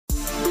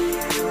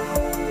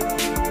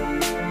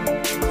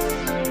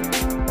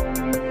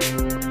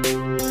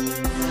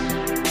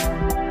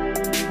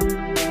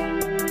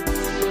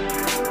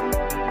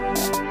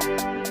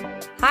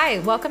Hi,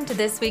 welcome to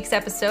this week's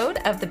episode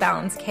of the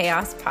Balance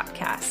Chaos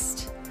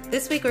podcast.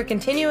 This week we're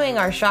continuing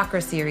our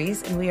chakra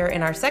series, and we are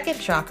in our second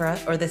chakra,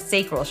 or the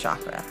sacral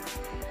chakra.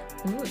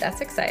 Ooh, that's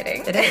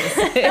exciting. It is.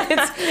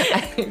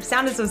 It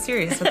sounded so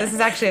serious, but this is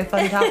actually a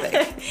fun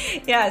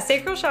topic. Yeah,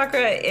 sacral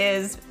chakra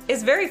is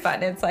very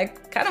fun. It's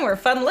like kind of where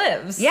fun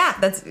lives. Yeah,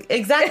 that's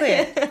exactly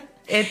it.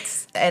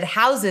 It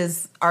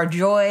houses our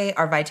joy,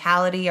 our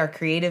vitality, our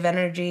creative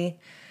energy.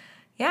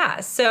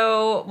 Yeah,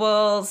 so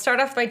we'll start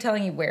off by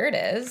telling you where it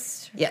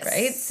is. Yes.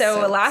 Right?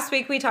 So last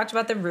week we talked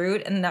about the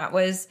root, and that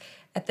was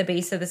at the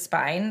base of the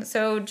spine.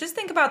 So just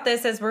think about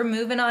this as we're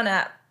moving on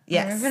up.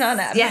 Yes. Moving on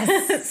up.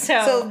 Yes.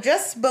 So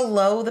just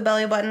below the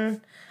belly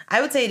button,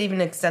 I would say it even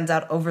extends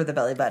out over the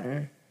belly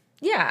button.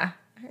 yeah,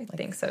 I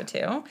think so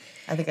too.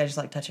 I think I just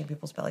like touching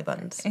people's belly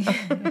buttons.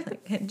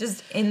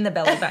 Just in the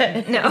belly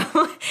button. No.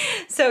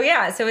 So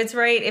it's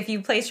right, if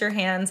you place your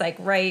hands like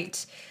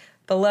right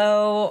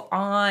below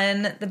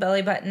on the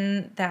belly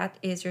button, that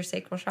is your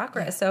sacral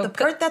chakra. So the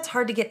part that's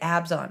hard to get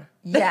abs on.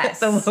 Yes.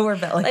 The lower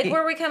belly. Like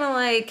where we kind of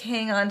like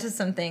hang on to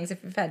some things.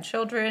 If you've had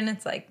children,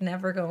 it's like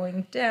never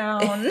going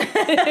down.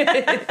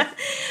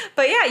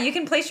 But yeah, you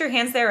can place your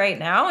hands there right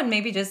now and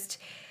maybe just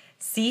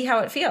see how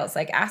it feels.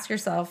 Like ask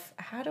yourself,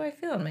 how do I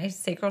feel in my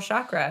sacral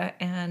chakra?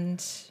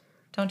 And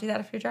don't do that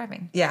if you're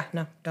driving. Yeah,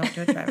 no, don't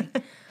do it driving.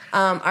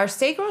 Our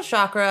sacral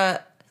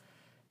chakra,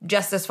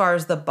 just as far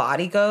as the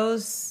body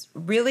goes,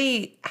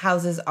 really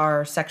houses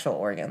our sexual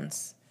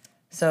organs.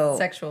 So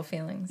Sexual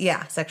feelings.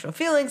 yeah, sexual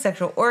feelings,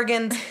 sexual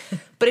organs.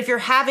 But if you're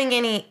having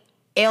any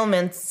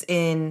ailments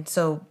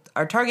so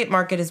our target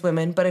market is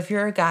women, but if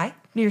you're a guy,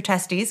 your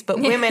testes,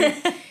 but women,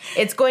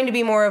 it's going to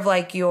be more of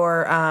like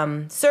your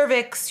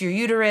cervix, your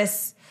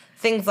uterus,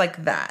 things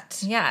like that.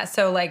 Yeah,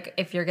 so like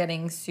if you're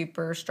getting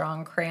super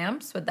strong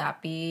cramps, could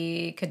that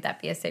be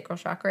a sacral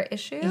chakra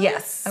issue?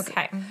 Yes.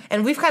 Okay.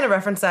 And we've kind of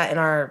referenced that in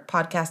our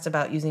podcast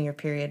about using your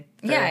period.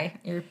 Yeah,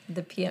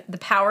 the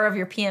power of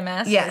your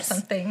PMS or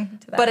something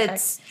to that But effect.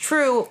 it's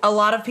true, a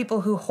lot of people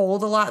who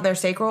hold a lot in their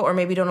sacral or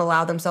maybe don't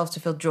allow themselves to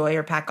feel joy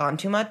or pack on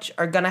too much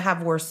are going to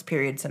have worse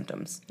period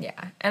symptoms.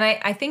 Yeah. And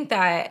I think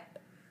that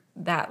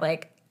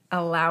like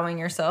allowing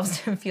yourselves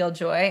to feel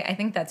joy, I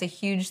think that's a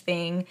huge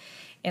thing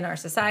in our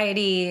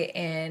society,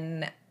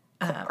 in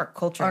Our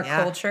culture,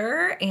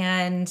 culture,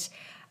 and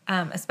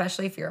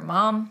especially if you're a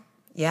mom.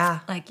 Yeah.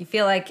 Like you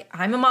feel like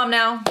I'm a mom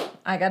now.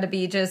 I got to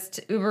be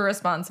just uber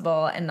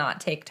responsible and not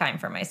take time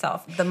for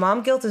myself. The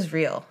mom guilt is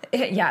real.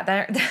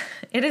 Yeah,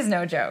 it is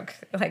no joke.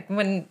 Like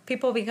when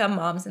people become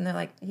moms and they're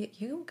like,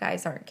 you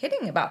guys aren't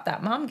kidding about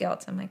that mom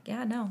guilt. I'm like,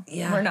 yeah, no,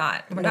 we're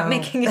not. We're not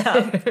making it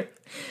up.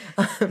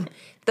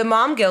 The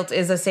mom guilt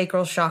is a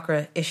sacral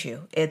chakra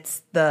issue.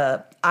 It's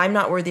I'm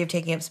not worthy of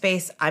taking up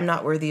space. I'm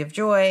not worthy of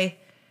joy.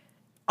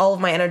 All of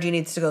my energy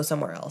needs to go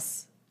somewhere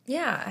else.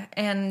 Yeah,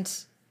 and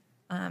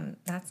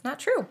that's not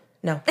true.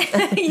 No.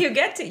 you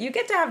get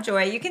to have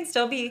joy. You can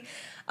still be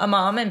a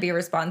mom and be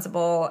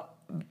responsible,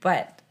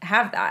 but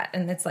have that.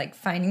 And it's like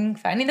finding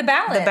the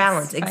balance. The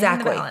balance,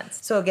 exactly. The balance.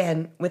 So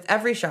again, with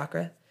every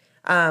chakra,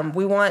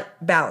 we want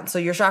balance. So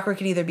your chakra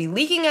could either be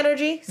leaking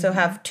energy, so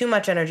have too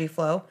much energy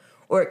flow,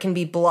 or it can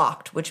be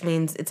blocked, which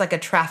means it's like a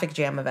traffic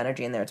jam of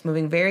energy in there. It's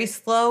moving very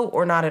slow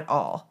or not at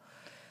all.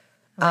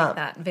 I like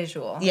that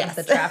visual. Yes.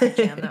 Of the traffic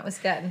jam. That was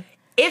good.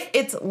 If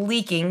it's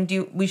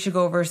leaking, we should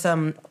go over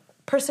some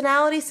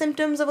personality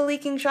symptoms of a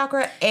leaking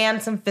chakra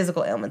and some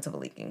physical ailments of a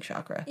leaking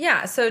chakra.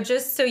 Yeah, so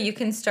just so you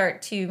can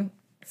start to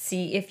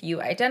see if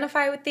you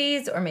identify with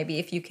these, or maybe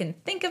if you can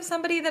think of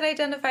somebody that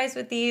identifies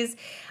with these.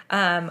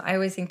 I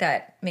always think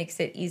that makes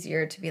it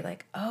easier to be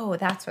like, oh,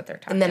 that's what they're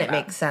talking about. And then it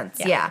makes sense,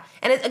 yeah.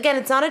 And again,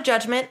 it's not a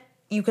judgment.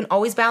 You can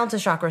always balance a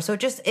chakra, so it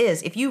just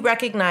is. If you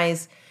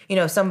recognize,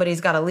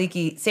 somebody's got a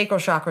leaky sacral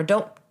chakra,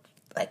 don't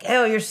like,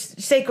 oh, your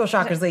sacral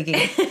chakra's leaking.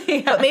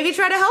 Yeah. But maybe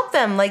try to help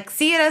them. Like,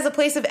 see it as a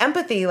place of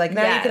empathy. Like,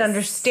 now you can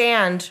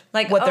understand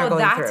what they're going through.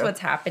 That's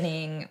what's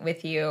happening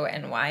with you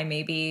and why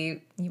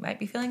maybe you might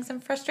be feeling some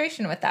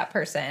frustration with that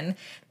person.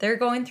 They're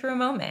going through a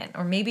moment,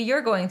 or maybe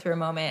you're going through a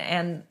moment,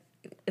 and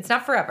it's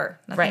not forever.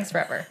 Nothing's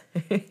forever.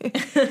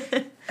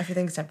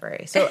 Everything's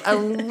temporary. So a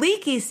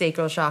leaky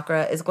sacral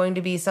chakra is going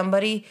to be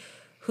somebody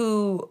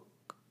who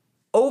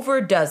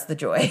overdoes the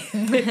joy.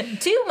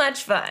 Too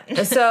much fun.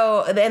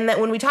 So, and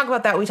when we talk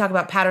about that, we talk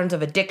about patterns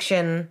of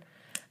addiction.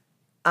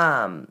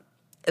 The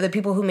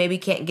people who maybe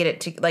can't get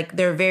it to, like,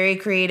 they're very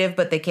creative,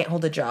 but they can't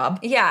hold a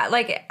job. Yeah,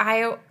 like,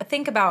 I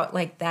think about,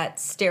 like, that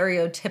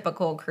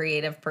stereotypical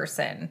creative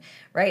person,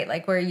 right?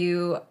 Like, where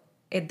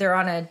they're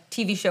on a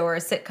TV show or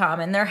a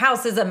sitcom, and their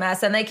house is a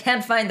mess, and they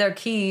can't find their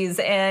keys,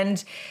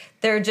 and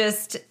they're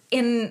just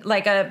in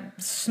like a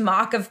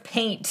smock of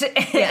paint.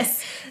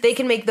 Yes. They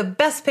can make the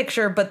best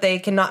picture, but they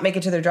cannot make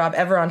it to their job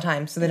ever on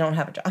time, so they don't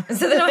have a job.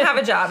 So they don't have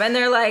a job, and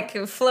they're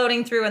like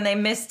floating through, and they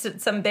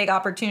missed some big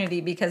opportunity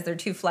because they're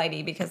too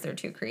flighty, because they're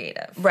too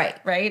creative. Right.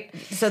 Right?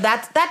 So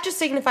that just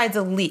signifies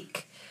a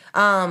leak.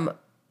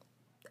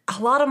 A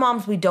lot of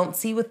moms we don't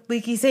see with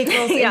leaky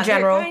sacrals in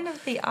general. They're kind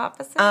of the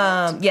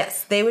opposite.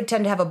 Yes, they would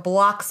tend to have a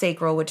block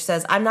sacral, which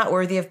says, I'm not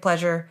worthy of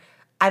pleasure.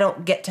 I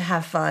don't get to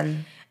have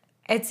fun.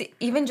 It's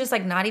even just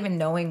like not even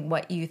knowing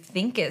what you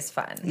think is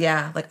fun.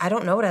 Yeah, like I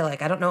don't know what I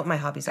like. I don't know what my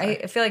hobbies are.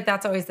 I feel like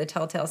that's always the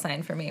telltale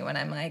sign for me when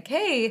I'm like,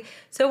 hey,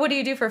 so what do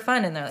you do for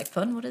fun? And they're like,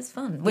 fun? What is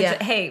fun? Which,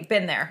 hey,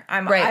 been there.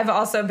 I've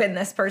also been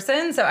this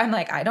person. So I'm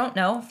like, I don't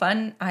know.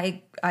 Fun,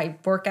 I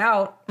work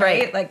out,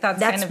 right? Like that's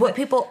kind of what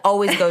people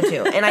always go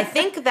to. And I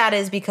think that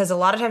is because a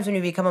lot of times when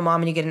you become a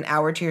mom and you get an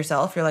hour to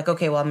yourself, you're like,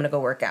 okay, well, I'm going to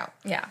go work out.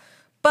 Yeah.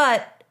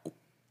 But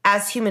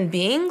as human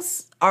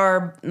beings,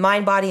 our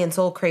mind, body, and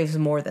soul craves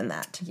more than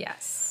that.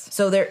 Yes.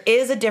 So there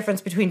is a difference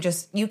between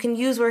just, you can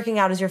use working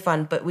out as your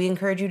fun, but we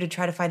encourage you to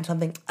try to find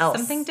something else.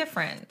 Something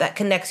different. That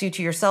connects you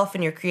to yourself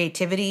and your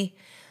creativity.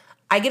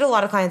 I get a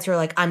lot of clients who are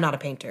like, I'm not a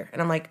painter.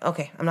 And I'm like,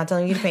 okay, I'm not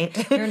telling you to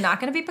paint. You're not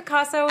going to be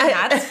Picasso, and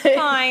that's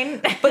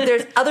fine. But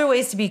there's other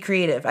ways to be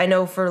creative. I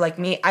know for like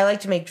me, I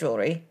like to make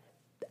jewelry.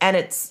 And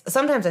it's,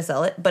 sometimes I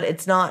sell it, but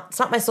it's not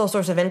my sole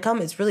source of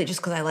income. It's really just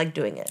because I like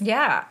doing it.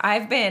 Yeah,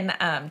 I've been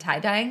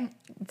tie-dyeing.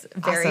 It's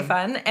very Awesome.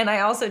 fun. And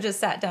I also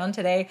just sat down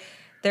today.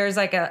 There's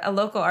like a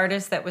local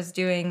artist that was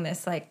doing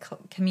this like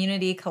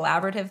community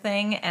collaborative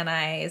thing, and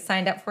I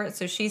signed up for it.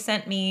 So she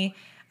sent me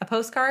a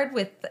postcard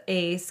with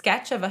a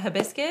sketch of a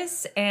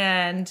hibiscus,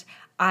 and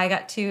I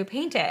got to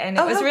paint it. And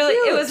it was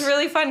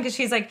really fun because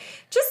she's like,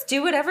 just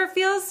do whatever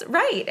feels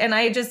right. And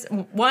I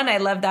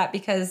love that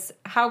because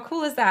how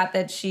cool is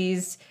that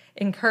she's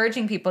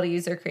encouraging people to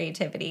use their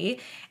creativity,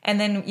 and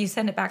then you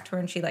send it back to her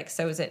and she like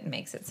sews it and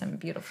makes it some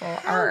beautiful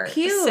art.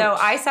 Cute. So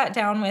I sat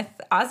down with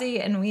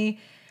Ozzy and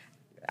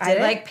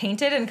I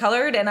painted and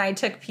colored, and I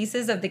took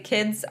pieces of the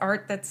kids'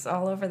 art that's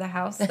all over the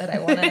house that I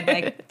want to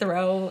like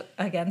throw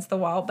against the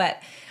wall.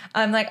 But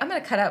I'm like, I'm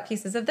going to cut out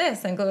pieces of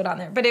this and glue it on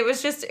there. But it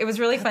was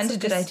really fun to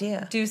just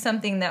do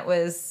something that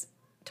was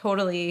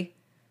totally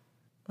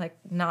like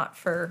not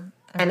for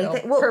a real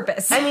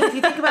purpose. I mean, if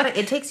you think about it,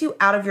 it takes you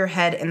out of your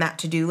head in that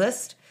to-do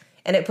list,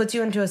 and it puts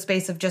you into a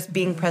space of just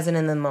being present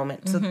in the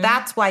moment. So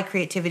that's why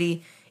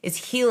creativity is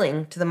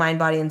healing to the mind,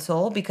 body, and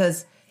soul,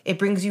 because it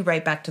brings you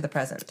right back to the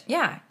present.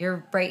 Yeah,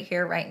 you're right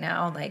here, right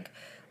now, like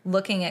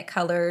looking at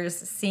colors,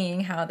 seeing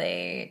how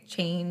they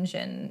change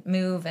and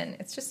move, and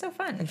it's just so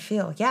fun. And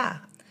feel, yeah.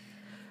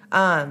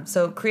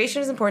 So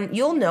creation is important.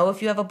 You'll know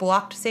if you have a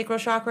blocked sacral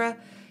chakra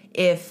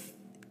if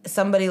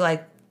somebody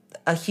like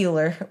a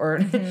healer or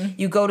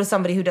you go to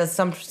somebody who does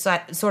some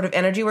sort of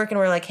energy work and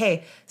we're like,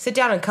 hey, sit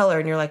down and color.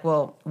 And you're like,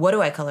 well, what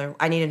do I color?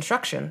 I need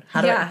instruction.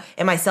 How do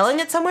am I selling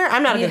it somewhere?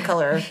 I'm not a good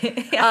colorer.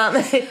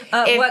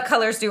 What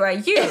colors do I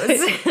use?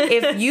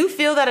 If you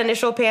feel that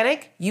initial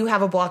panic, you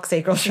have a blocked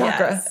sacral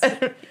chakra.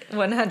 Yes,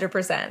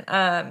 100%.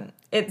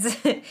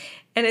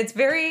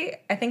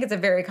 I think it's a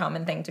very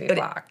common thing to be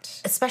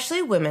blocked.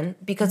 Especially women,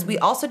 because we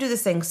also do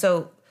this thing.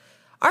 So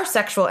our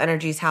sexual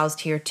energy is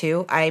housed here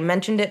too. I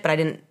mentioned it, but I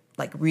didn't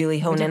like really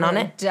hone in on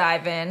it.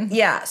 Dive in.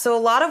 Yeah. So a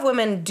lot of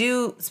women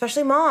do,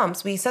 especially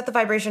moms, we set the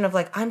vibration of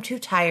like, I'm too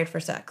tired for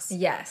sex.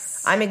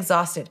 Yes. I'm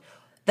exhausted.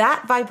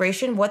 That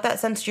vibration, what that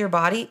sends to your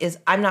body is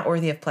I'm not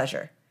worthy of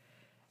pleasure.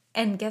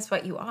 And guess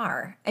what? You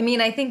are. I mean,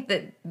 I think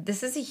that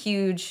this is a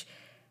huge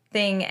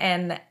thing,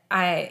 and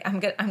I'm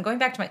going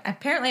back to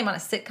apparently I'm on a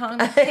sitcom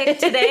kick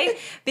today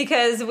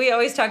because we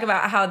always talk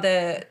about how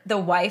the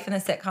wife in the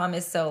sitcom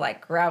is so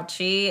like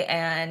grouchy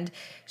and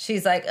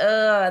she's like,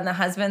 ugh, and the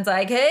husband's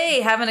like,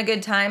 hey, having a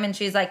good time, and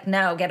she's like,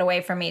 no, get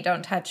away from me,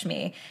 don't touch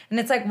me. And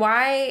it's like,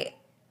 why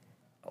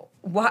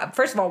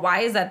first of all, why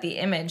is that the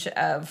image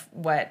of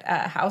what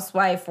a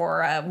housewife or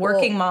a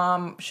working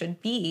mom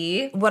should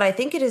be? What I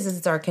think it is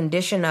it's our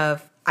condition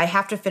of I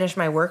have to finish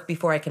my work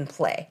before I can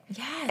play.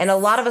 Yes. And a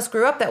lot of us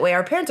grew up that way.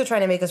 Our parents are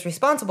trying to make us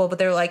responsible, but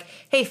they're like,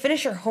 hey,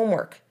 finish your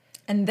homework.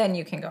 And then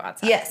you can go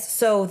outside. Yes.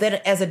 So then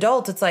as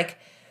adults, it's like,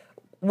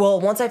 well,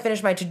 once I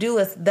finish my to-do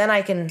list, then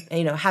I can,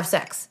 have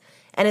sex.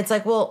 And it's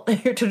like, well,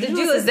 your to-do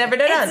list is never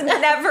done. It's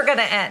never going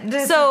to end.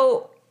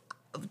 So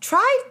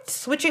try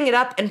switching it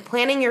up and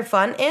planning your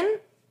fun in.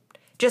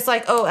 Just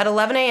like, at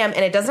 11 a.m.,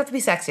 and it doesn't have to be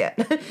sex yet,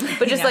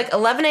 but just like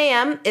 11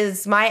 a.m.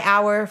 is my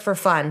hour for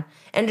fun.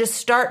 And just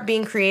start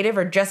being creative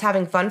or just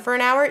having fun for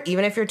an hour,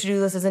 even if your to-do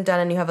list isn't done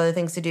and you have other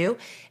things to do.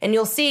 And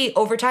you'll see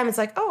over time, it's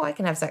like, I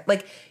can have sex.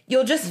 Like,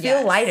 you'll just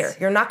feel lighter.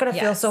 You're not going to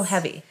feel so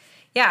heavy.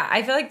 Yeah,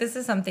 I feel like this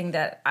is something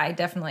that I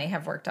definitely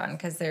have worked on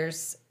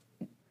because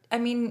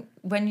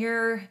when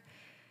you're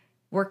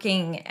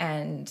working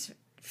and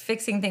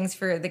fixing things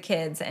for the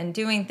kids and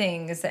doing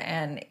things,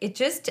 and it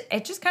just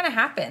kind of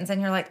happens,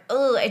 and you're like,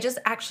 oh, I just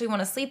actually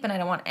want to sleep and I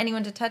don't want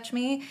anyone to touch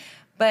me.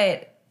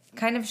 But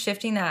kind of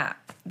shifting that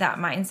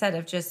mindset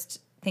of just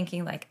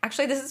thinking like,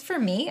 actually, this is for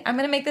me. I'm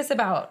going to make this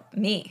about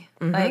me.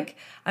 Mm-hmm. Like,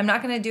 I'm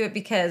not going to do it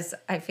because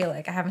I feel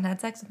like I haven't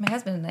had sex with my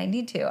husband and I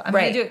need to. I'm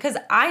going to do it because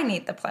I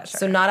need the pleasure.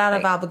 So not out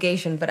of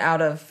obligation, but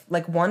out of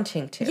like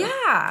wanting to.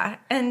 Yeah.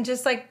 And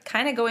just like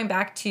kind of going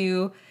back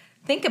to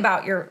think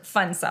about your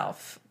fun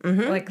self.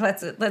 Mm-hmm. Like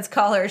let's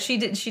call her. She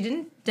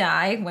didn't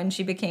die when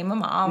she became a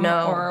mom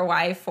or a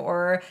wife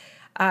or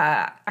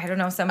I don't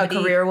know, somebody. A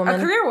career woman.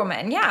 A career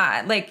woman,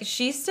 yeah. Like,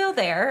 she's still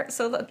there,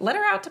 so let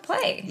her out to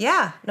play.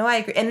 Yeah, no, I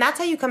agree. And that's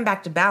how you come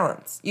back to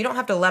balance. You don't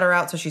have to let her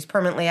out so she's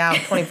permanently out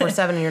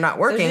 24/7 and you're not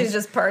working. So she's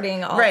just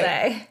partying all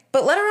day.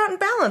 But let her out in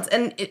balance.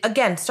 And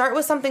again, start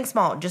with something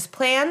small. Just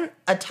plan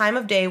a time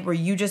of day where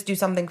you just do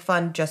something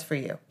fun just for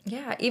you.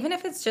 Yeah, even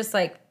if it's just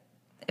like,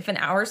 if an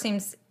hour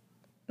seems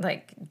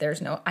like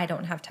I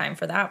don't have time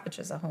for that, which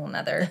is a whole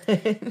nother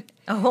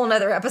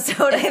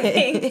episode, I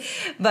think.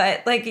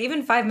 But like,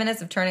 even 5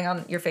 minutes of turning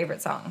on your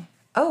favorite song.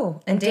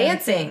 Oh, and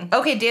dancing.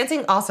 Okay,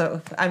 dancing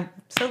also. I'm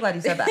so glad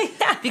you said that.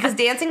 Yeah. Because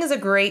dancing is a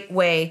great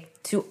way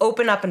to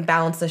open up and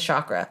balance the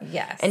chakra.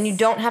 Yes. And you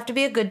don't have to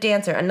be a good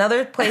dancer.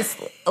 Another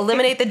place,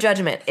 eliminate the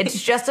judgment.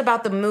 It's just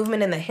about the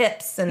movement in the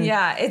hips. And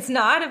yeah, it's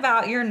not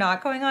about, you're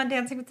not going on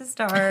Dancing with the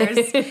Stars.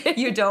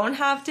 You don't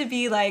have to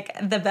be like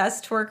the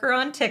best twerker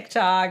on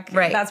TikTok.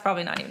 Right. That's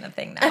probably not even a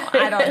thing now.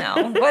 I don't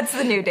know. What's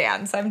the new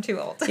dance? I'm too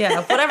old.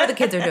 Yeah, whatever the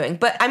kids are doing.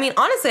 But I mean,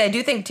 honestly, I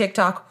do think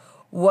TikTok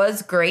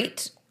was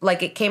great.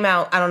 Like, it came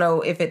out, I don't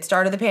know if it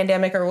started the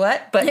pandemic or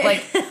what, but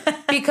like,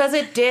 because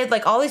it did,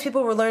 like, all these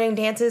people were learning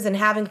dances and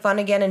having fun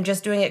again and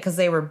just doing it because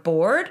they were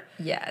bored.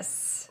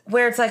 Yes.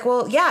 Where it's like,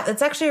 well, yeah,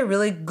 it's actually a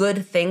really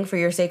good thing for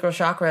your sacral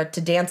chakra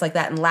to dance like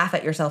that and laugh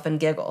at yourself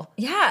and giggle.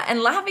 Yeah,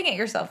 and laughing at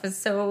yourself is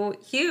so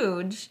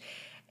huge.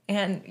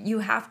 And you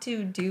have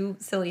to do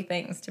silly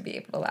things to be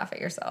able to laugh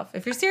at yourself.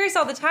 If you're serious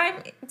all the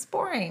time, it's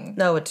boring.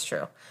 No, it's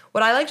true.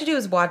 What I like to do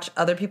is watch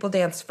other people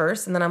dance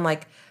first, and then I'm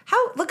like,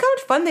 look how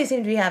much fun they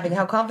seem to be having,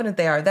 how confident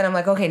they are. Then I'm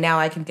like, okay, now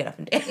I can get up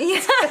and dance.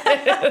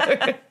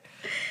 Yeah,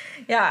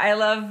 yeah, I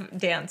love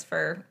dance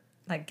for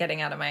like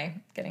getting out of my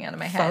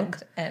Funk.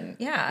 head. And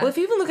yeah. Well, if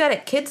you even look at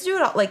it, kids do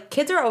it all, like,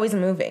 kids are always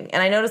moving.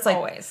 And I notice, like,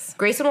 always.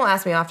 Grayson will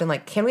ask me often,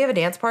 like, can we have a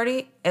dance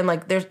party? And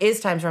like, there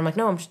is times where I'm like,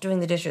 no, I'm just doing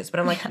the dishes. But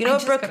I'm like, you know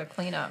what, Brooke? I just gotta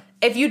clean up.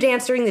 If you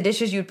dance during the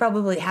dishes, you'd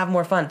probably have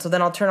more fun. So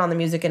then I'll turn on the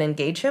music and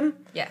engage him.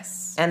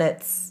 Yes. And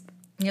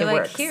you're like,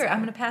 works. here, I'm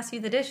going to pass you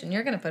the dish, and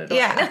you're going to put it away.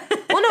 Yeah.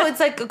 Well, no, it's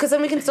like, because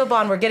then we can still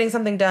bond. We're getting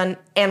something done,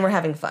 and we're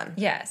having fun.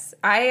 Yes.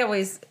 I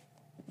always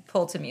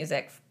pull to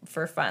music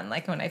for fun.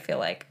 Like, when I feel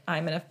like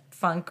I'm in a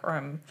funk or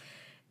I'm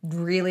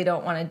really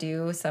don't want to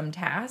do some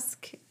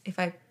task, if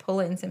I pull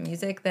in some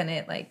music, then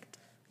it like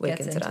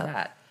gets into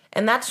that.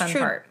 And that's true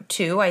part.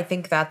 Too. I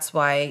think that's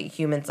why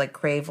humans like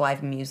crave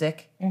live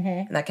music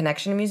and that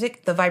connection to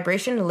music. The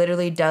vibration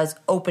literally does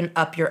open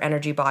up your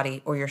energy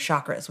body or your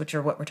chakras, which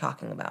are what we're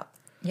talking about.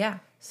 Yeah.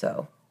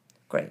 So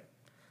great.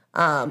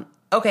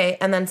 Okay,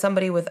 and then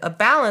somebody with a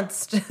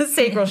balanced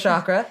sacral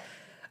chakra.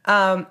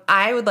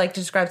 I would like to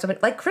describe somebody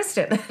like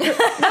Kristen. No,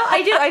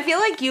 I do. I feel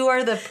like you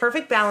are the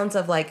perfect balance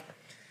of like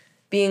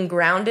being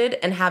grounded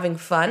and having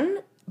fun,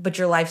 but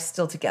your life's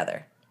still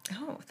together.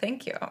 Oh,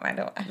 thank you.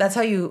 That's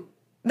how you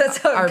That's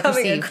how are it's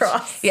coming perceived.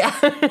 across. Yeah.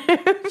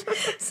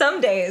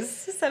 Some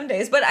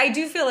days. But I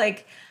do feel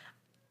like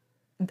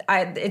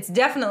it's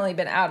definitely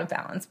been out of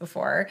balance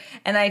before.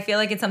 And I feel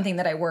like it's something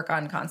that I work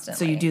on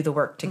constantly. So you do the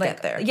work to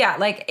get there. Yeah.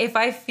 Like if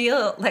I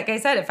feel, like I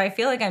said, if I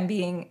feel like I'm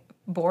being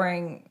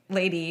boring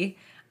lady,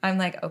 I'm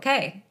like,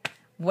 okay,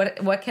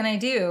 what can I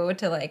do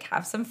to like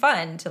have some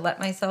fun, to let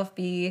myself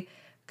be,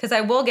 because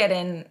I will get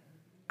in,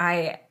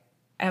 I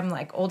am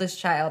like oldest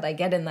child. I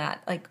get in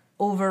that like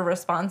over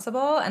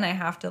responsible, and I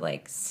have to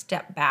like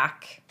step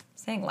back. I'm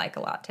saying like a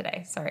lot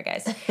today. Sorry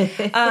guys.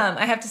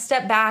 I have to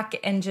step back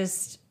and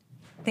just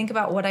think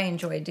about what I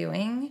enjoy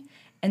doing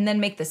and then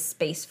make the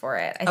space for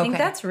it. I think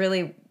that's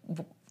really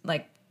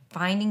like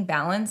finding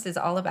balance is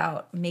all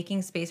about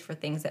making space for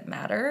things that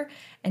matter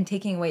and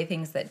taking away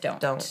things that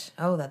don't.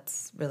 Oh,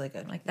 that's really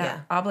good. Like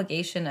that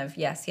obligation of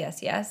yes,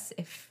 yes, yes.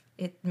 If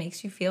it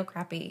makes you feel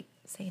crappy,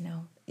 say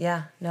no.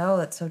 Yeah, no,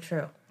 that's so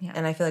true. Yeah.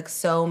 And I feel like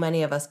so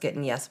many of us get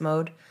in yes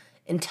mode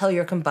until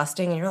you're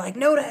combusting and you're like,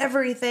 no to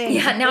everything.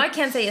 Yeah, now I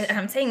can't say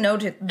I'm saying no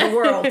to the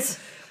world.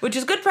 Which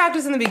is good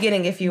practice in the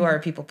beginning if you are a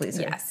people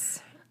pleaser.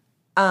 Yes.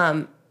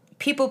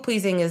 People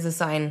pleasing is a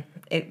sign,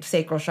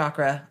 sacral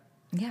chakra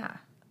Yeah.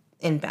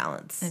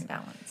 imbalance.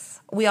 Imbalance.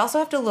 We also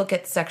have to look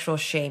at sexual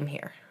shame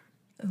here.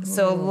 Ooh.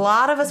 So a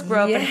lot of us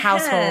grow up in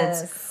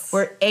households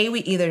where A,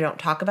 we either don't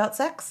talk about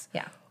sex.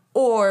 Yeah.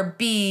 Or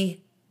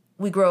B,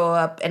 we grow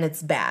up and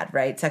it's bad,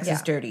 right? Sex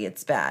is dirty,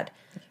 it's bad.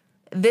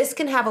 This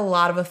can have a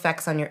lot of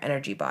effects on your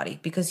energy body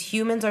because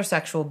humans are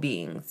sexual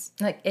beings.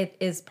 Like it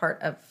is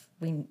part of,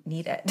 we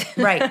need it.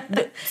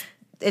 Right.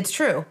 It's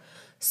true.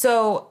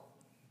 So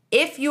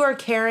if you are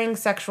carrying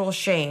sexual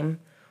shame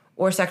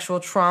or sexual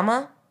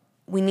trauma,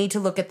 we need to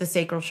look at the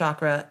sacral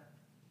chakra,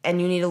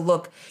 and you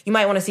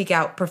might want to seek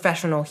out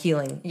professional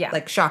healing,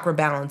 like chakra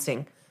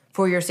balancing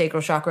for your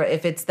sacral chakra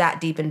if it's that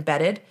deep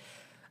embedded.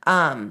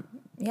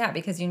 Yeah,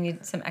 because you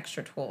need some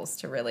extra tools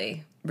to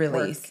really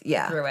release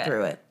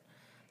through it.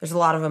 There's a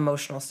lot of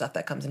emotional stuff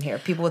that comes in here.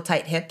 People with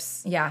tight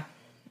hips. Yeah.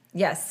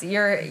 Yes,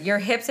 your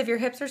hips, if your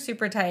hips are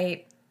super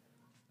tight,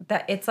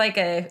 that it's like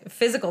a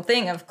physical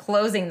thing of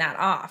closing that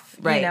off.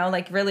 Right. You know,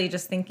 like really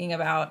just thinking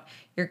about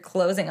you're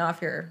closing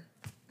off your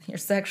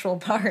sexual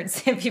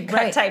parts if you've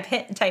got tight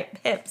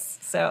hips.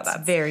 So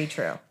that's very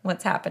true.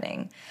 What's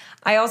happening.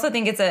 I also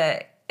think it's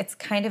a it's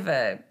kind of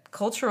a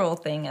cultural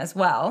thing as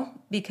well,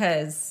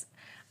 because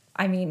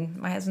I mean,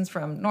 my husband's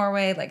from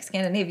Norway. Like,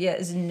 Scandinavia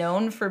is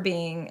known for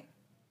being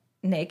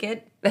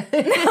naked.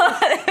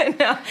 I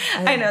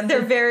know.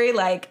 They're very,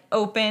 like,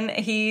 open.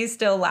 He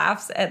still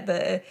laughs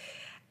at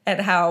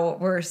how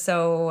we're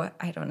so,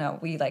 I don't know,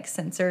 we, like,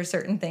 censor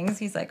certain things.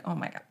 He's like, oh,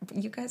 my God,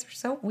 you guys are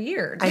so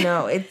weird. I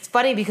know. It's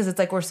funny because it's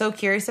like we're so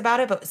curious about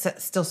it, but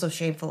still so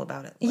shameful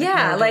about it. Like,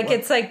 yeah, like,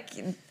 it's like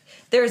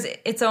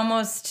it's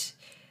almost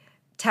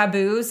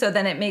taboo, so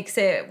then it makes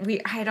it,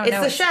 I don't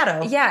know. It's the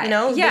shadow. Yeah. You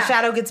know, yeah. the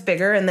shadow gets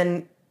bigger and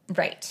then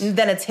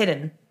it's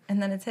hidden.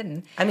 And then it's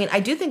hidden. I mean,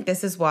 I do think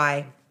this is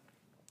why,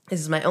 this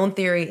is my own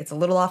theory. It's a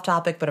little off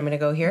topic, but I'm going to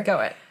go here.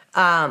 Go it.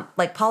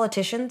 Like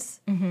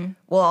politicians,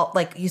 well,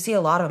 like you see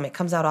a lot of them, it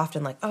comes out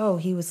often like, oh,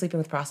 he was sleeping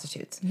with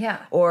prostitutes. Yeah.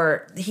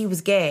 Or he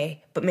was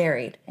gay, but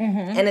married.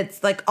 And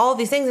it's like all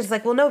these things. It's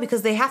like, well, no,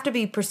 because they have to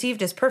be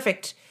perceived as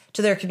perfect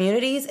to their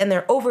communities and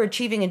they're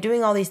overachieving and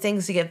doing all these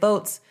things to get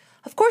votes.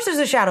 Of course there's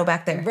a shadow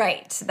back there.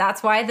 Right.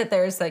 That's why that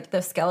there's like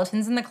the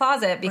skeletons in the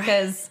closet,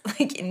 because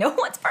like no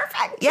one's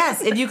perfect.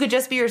 Yes. If you could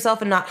just be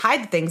yourself and not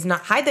hide the things, not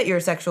hide that you're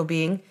a sexual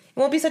being, it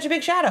won't be such a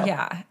big shadow.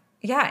 Yeah.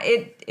 Yeah.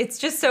 It's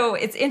just so,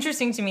 it's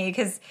interesting to me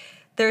because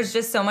there's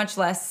just so much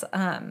less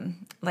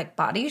like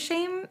body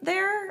shame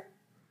there.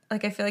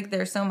 Like, I feel like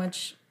there's so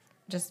much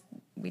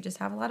we just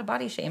have a lot of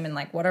body shame and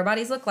like what our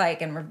bodies look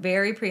like. And we're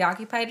very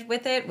preoccupied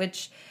with it,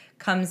 which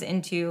comes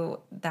into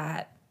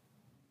that,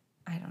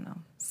 I don't know,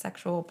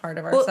 sexual part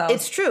of ourselves. Well,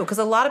 it's true, because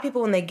a lot of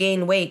people, when they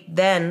gain weight,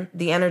 then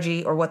the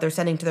energy or what they're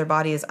sending to their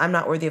body is, I'm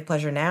not worthy of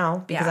pleasure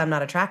now because I'm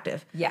not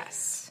attractive.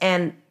 Yes.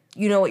 And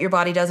you know what your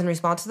body does in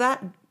response to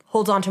that?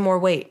 Holds on to more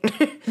weight.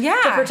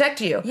 Yeah. To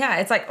protect you. Yeah,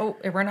 it's like, oh,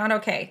 we're not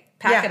okay.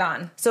 Pack it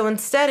on. So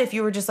instead, if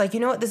you were just like, you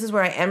know what, this is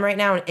where I am right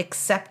now, and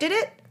accepted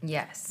it,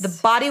 yes, the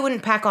body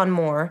wouldn't pack on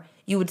more.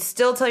 You would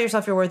still tell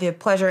yourself you're worthy of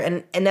pleasure,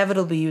 and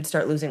inevitably you would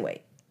start losing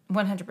weight.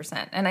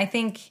 100%. And I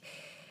think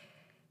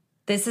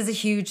this is a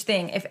huge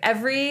thing. If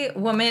every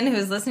woman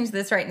who's listening to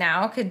this right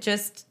now could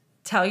just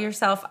tell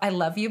yourself, I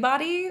love you,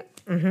 body,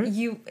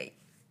 you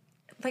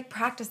like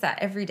practice that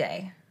every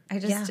day.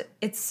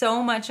 It's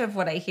so much of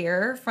what I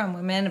hear from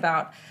women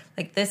about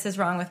like, this is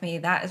wrong with me,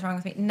 that is wrong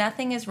with me.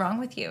 Nothing is wrong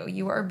with you.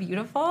 You are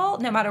beautiful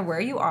no matter where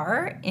you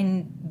are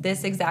in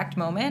this exact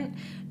moment,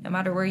 no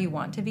matter where you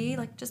want to be.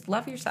 Like, just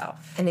love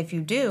yourself. And if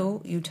you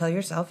do, you tell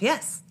yourself,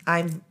 yes,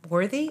 I'm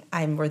worthy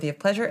of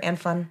pleasure and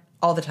fun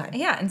all the time.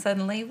 Yeah, and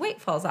suddenly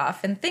weight falls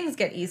off and things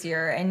get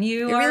easier and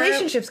your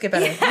relationships get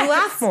better. Yes. You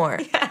laugh more.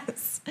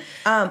 Yes.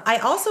 I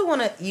also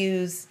want to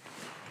use,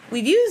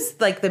 we've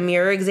used like the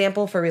mirror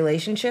example for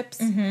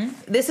relationships.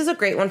 This is a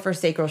great one for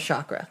sacral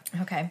chakra.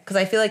 Okay. Because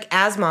I feel like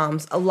as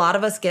moms, a lot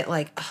of us get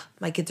like,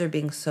 my kids are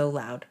being so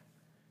loud.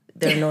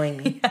 They're annoying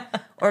me.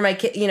 Or my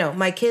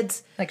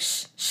kids, like,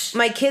 shh.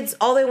 My kids,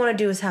 all they want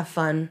to do is have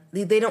fun.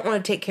 They don't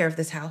want to take care of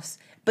this house.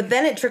 But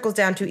then it trickles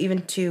down to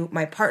even to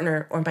my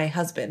partner or my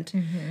husband.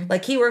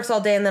 Like, he works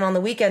all day and then on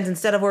the weekends,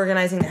 instead of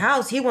organizing the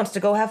house, he wants to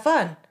go have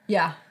fun.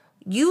 Yeah.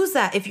 Use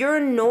that. If you're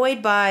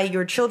annoyed by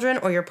your children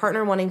or your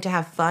partner wanting to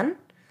have fun,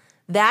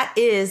 that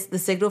is the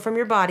signal from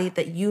your body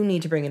that you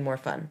need to bring in more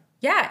fun.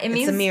 Yeah, it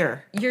means it's a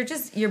mirror.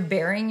 You're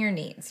bearing your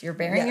needs. You're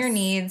bearing your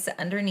needs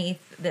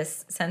underneath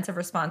this sense of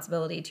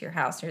responsibility to your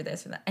house or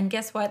this or that. And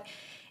guess what?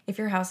 If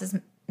your house is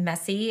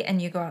messy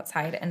and you go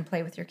outside and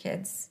play with your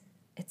kids,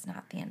 it's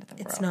not the end of the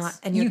world. It's not.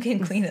 And you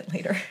can clean it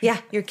later. Yeah,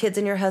 your kids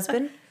and your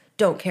husband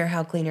don't care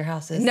how clean your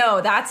house is.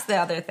 No, that's the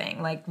other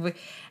thing. Like,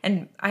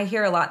 and I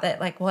hear a lot that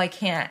like, well, I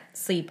can't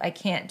sleep. I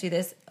can't do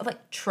this.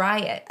 Like, try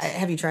it.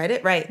 Have you tried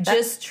it? Right.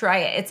 Just try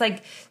it. It's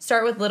like,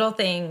 start with little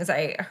things.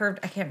 I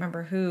can't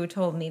remember who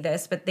told me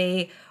this, but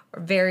they are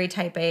very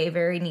type A,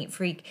 very neat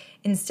freak.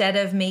 Instead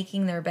of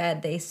making their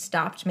bed, they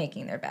stopped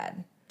making their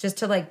bed just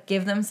to like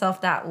give themselves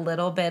that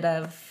little bit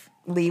of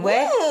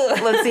leeway.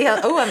 Let's see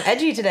how, I'm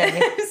edgy today.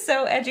 I'm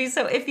so edgy.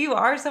 So if you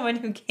are someone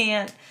who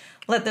can't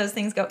let those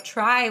things go,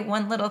 try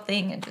one little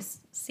thing and just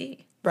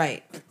see.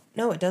 Right.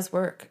 No, it does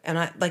work.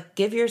 And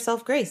give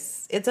yourself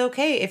grace. It's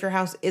okay if your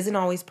house isn't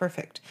always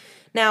perfect.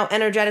 Now,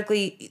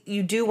 energetically,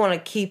 you do want to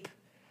keep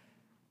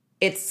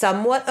it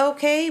somewhat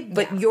okay,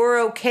 but you're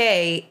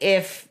okay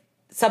if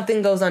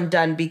something goes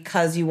undone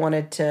because you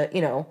wanted to,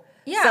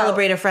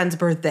 celebrate a friend's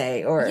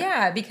birthday or...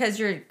 Yeah, because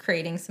you're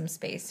creating some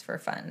space for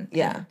fun.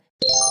 Yeah.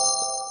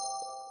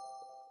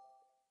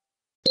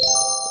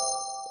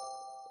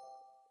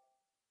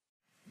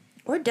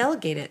 Or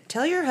delegate it.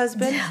 Tell your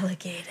husband.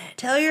 Delegate it.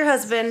 Tell your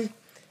husband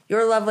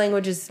your love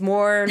language is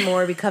more and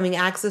more becoming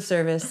acts of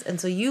service, and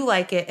so you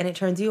like it, and it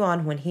turns you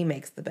on when he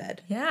makes the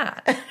bed. Yeah.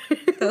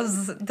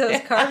 Those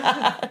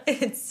carbs.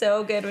 It's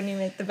so good when you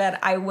make the bed.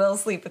 I will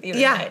sleep with you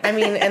tonight. I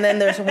mean, and then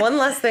there's one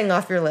less thing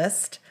off your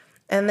list,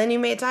 and then you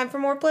made time for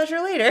more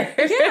pleasure later.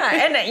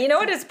 Yeah, and you know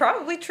what? It's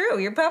probably true.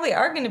 You probably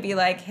are going to be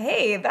like,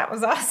 hey, that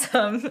was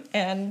awesome,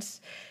 and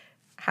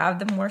have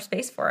the more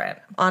space for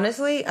it.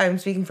 Honestly, I'm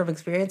speaking from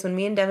experience. When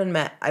me and Devin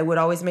met, I would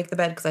always make the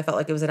bed because I felt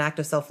like it was an act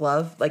of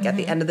self-love, at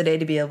the end of the day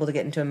to be able to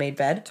get into a made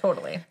bed.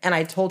 Totally. And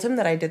I told him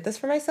that I did this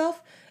for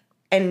myself.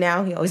 And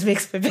now he always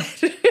makes my bed.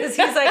 Because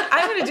he's like,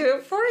 I'm going to do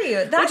it for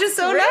you. That's Which is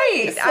so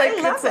great. nice.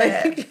 I love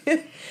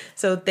it.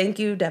 So thank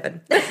you,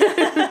 Devin.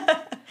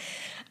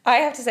 I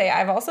have to say,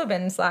 I've also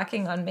been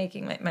slacking on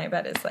making my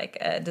bed is like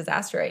a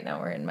disaster right now.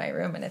 We're in my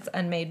room and it's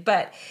unmade,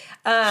 but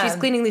She's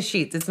cleaning the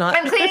sheets. It's not.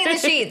 I'm cleaning the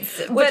sheets,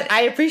 Which but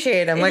I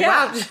appreciate. I'm like,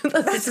 yeah,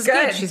 wow, this is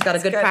good. She's got a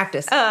good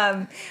practice.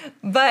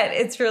 But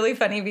it's really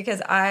funny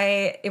because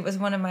it was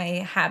one of my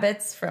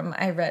habits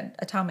I read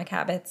Atomic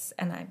Habits,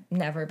 and I've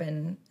never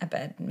been a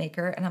bed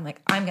maker, and I'm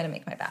like, I'm going to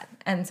make my bed.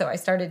 And so I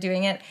started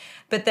doing it,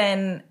 but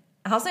then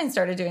Halstein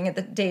started doing it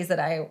the days that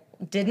I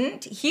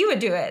didn't. He would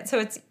do it. So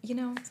it's,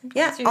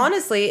 Yeah,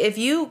 honestly, if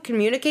you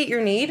communicate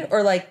your need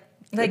or like,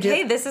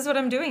 hey, this is what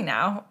I'm doing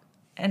now.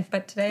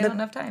 But today I don't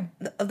have time.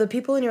 The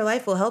people in your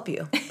life will help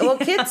you. Well,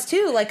 kids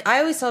too. Like I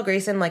always tell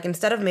Grayson, like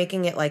instead of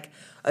making it like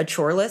a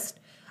chore list,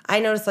 I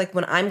notice like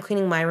when I'm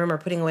cleaning my room or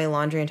putting away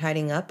laundry and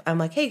tidying up, I'm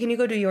like, hey, can you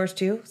go do yours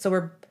too? So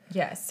we're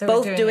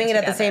both doing it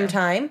at the same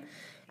time.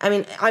 I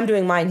mean, I'm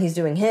doing mine, he's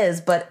doing his,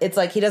 but it's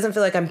like he doesn't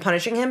feel like I'm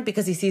punishing him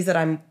because he sees that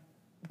I'm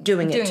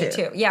doing it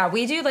too. Yeah,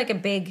 we do like a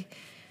big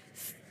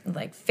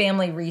like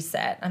family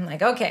reset. I'm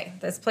like, okay,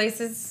 this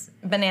place is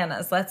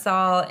bananas. Let's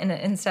all, and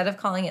instead of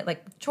calling it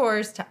like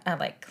chores,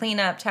 like clean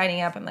up, tidying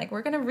up, I'm like,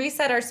 we're going to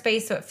reset our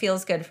space so it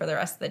feels good for the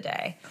rest of the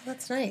day. Oh,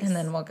 that's nice. And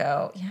then we'll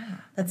go, yeah.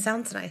 That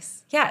sounds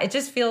nice. Yeah, it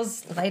just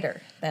feels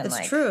lighter than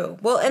It's true.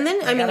 Well, and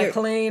then, I mean, you're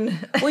clean.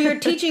 Well, you're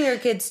teaching your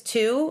kids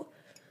too,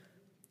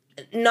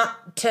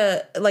 not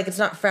to, like, it's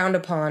not frowned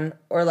upon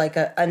or like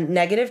a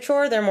negative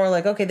chore. They're more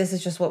like, okay, this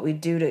is just what we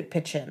do to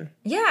pitch in.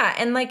 Yeah,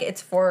 and like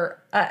it's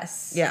for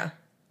us. Yeah.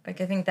 Like,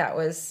 I think that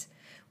was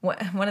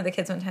one of the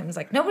kids one time was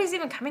like, nobody's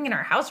even coming in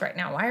our house right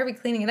now. Why are we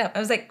cleaning it up? I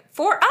was like,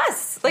 for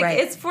us. Like,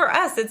 It's for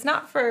us. It's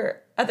not for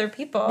other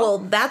people. Well,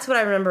 that's what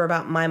I remember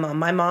about my mom.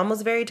 My mom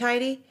was very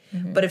tidy,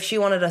 but if she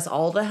wanted us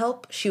all to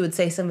help, she would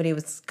say somebody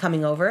was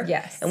coming over.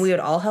 Yes. And we would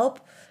all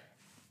help.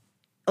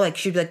 Like,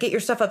 she'd be like, get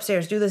your stuff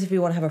upstairs. Do this if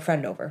you want to have a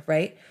friend over,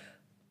 right?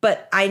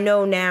 But I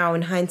know now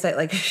in hindsight,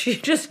 like, she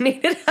just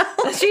needed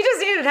help. She just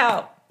needed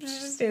help.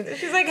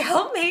 She's like,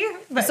 help me.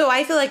 But So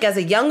I feel like as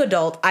a young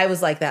adult, I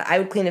was like that. I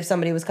would clean if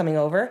somebody was coming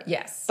over.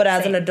 Yes, But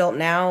as same. an adult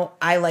now,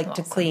 I like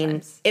to clean.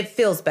 Sometimes. It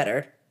feels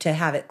better to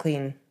have it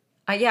clean.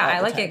 I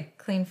like time. it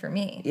clean for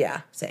me.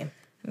 Yeah, same.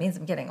 It means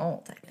I'm getting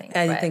old, I think.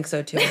 I think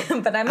so too.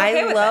 But I'm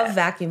okay I with love it.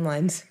 vacuum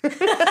lines.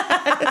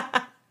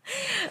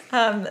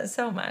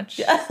 So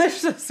much. They're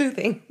so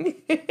soothing.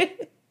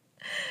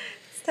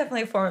 It's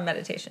definitely a form of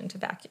meditation to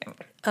vacuum.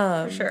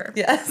 For sure.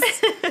 Yes.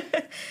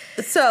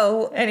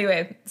 So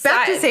Anyway,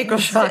 back to sacral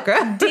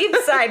chakra. Deep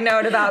side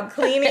note about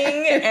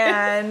cleaning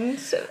and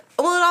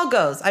Well, it all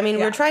goes. I mean,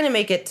 Yeah. we're trying to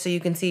make it so you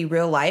can see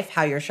real life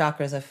how your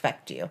chakras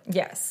affect you.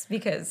 yes,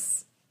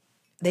 because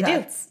They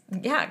do.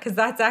 Yeah, because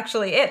that's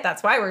actually it.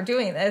 That's why we're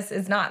doing this.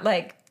 It's not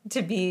like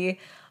to be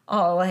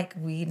all like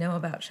we know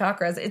about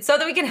chakras. It's so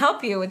that we can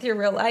help you with your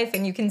real life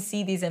and you can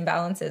see these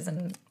imbalances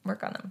and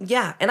work on them.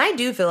 Yeah, and I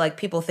do feel like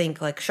people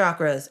think like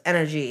chakras,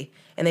 energy,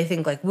 and they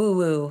think like woo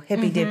woo,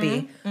 hippy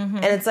dippy.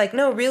 And it's like,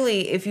 no,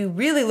 really, if you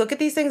really look at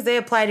these things, they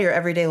apply to your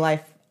everyday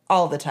life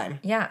all the time.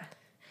 Yeah.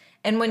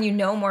 And when you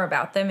know more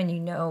about them and you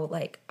know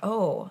like,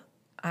 oh,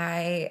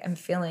 I am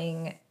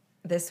feeling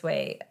this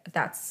way,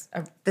 that's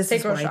a This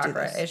is sacral why I do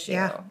chakra this. issue.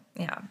 Yeah.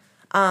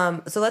 Yeah.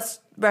 So let's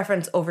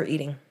reference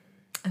overeating.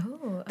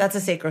 Oh. That's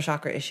a sacral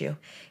chakra issue.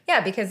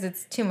 Yeah, because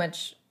it's too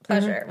much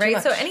pleasure, right?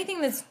 much. So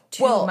anything that's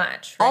too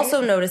much, right?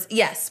 Also notice,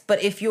 yes,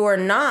 but if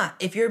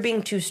you're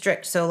being too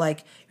strict, so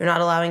like you're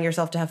not allowing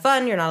yourself to have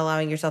fun, you're not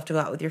allowing yourself to go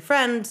out with your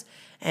friends,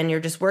 and you're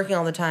just working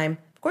all the time,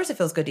 of course it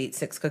feels good to eat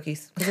 6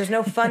 cookies because there's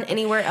no fun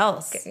anywhere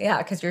else. Yeah,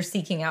 because you're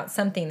seeking out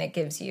something that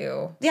gives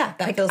you Yeah,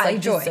 that feels like I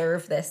joy.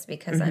 deserve this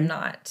because I'm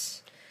not.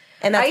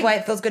 And that's why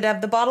it feels good to have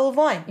the bottle of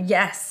wine.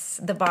 Yes,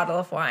 the bottle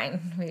of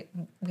wine.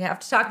 We have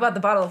to talk about the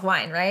bottle of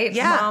wine, right?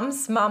 Yeah.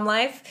 Mom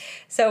life.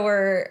 So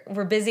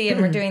we're busy and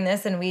we're doing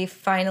this, and we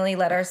finally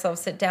let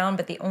ourselves sit down.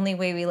 But the only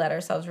way we let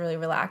ourselves really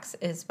relax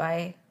is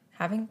by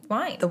having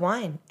wine. The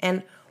wine.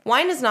 And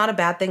wine is not a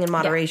bad thing in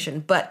moderation,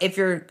 but if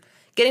you're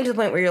getting to the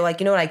point where you're like,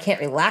 you know what, I can't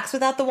relax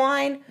without the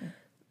wine,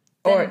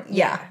 Then,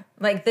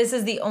 like this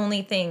is the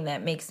only thing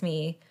that makes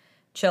me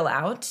chill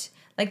out.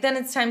 Like then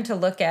it's time to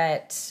look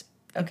at,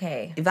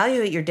 okay,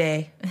 evaluate your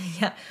day.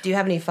 yeah. Do you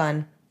have any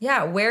fun?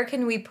 Yeah, where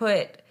can we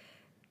put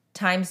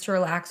times to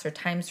relax or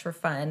times for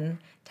fun,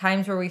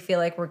 times where we feel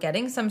like we're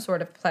getting some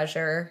sort of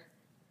pleasure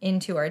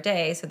into our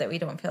day so that we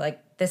don't feel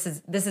like this is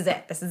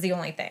it. This is the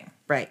only thing.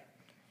 Right.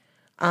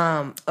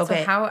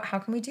 Okay. So how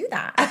can we do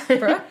that?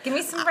 Brooke, give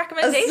me some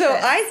recommendations. So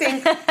I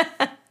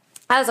think,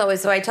 as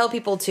always, so I tell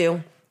people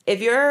too, if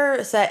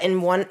you're set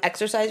in one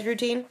exercise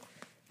routine,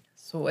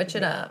 switch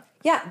it up.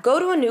 yeah, go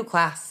to a new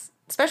class.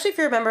 Especially if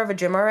you're a member of a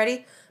gym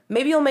already.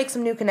 Maybe you'll make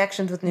some new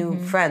connections with new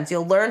friends.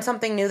 You'll learn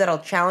something new that'll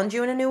challenge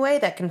you in a new way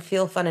that can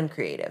feel fun and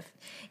creative.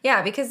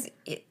 Yeah, because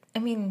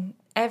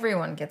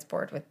everyone gets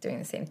bored with doing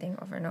the same thing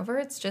over and over.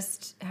 It's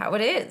just how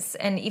it is.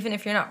 And even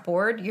if you're not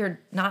bored, you're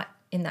not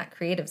in that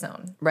creative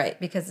zone. Right.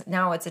 Because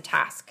now it's a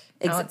task.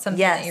 Now it's something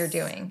Yes. that you're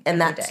doing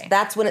And every day.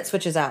 that's when it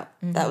switches out.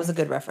 That was a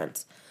good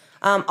reference.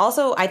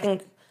 Also, I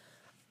think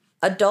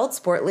adult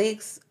sport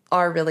leagues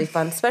are really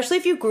fun, especially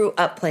if you grew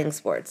up playing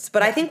sports.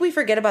 But I think we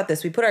forget about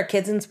this. We put our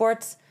kids in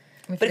sports.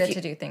 We forget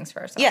to do things for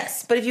ourselves.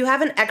 Yes, but if you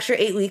have an extra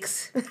 8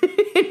 weeks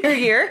in your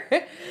year,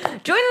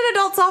 join an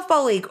adult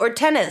softball league or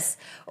tennis.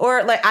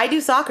 Or like I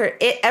do soccer.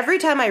 Every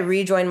time I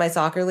rejoin my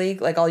soccer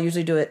league, like I'll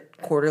usually do it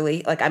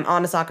quarterly. Like I'm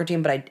on a soccer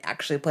team, but I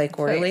actually play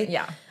quarterly.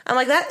 Yeah. I'm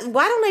like that.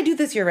 Why don't I do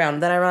this year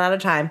round? Then I run out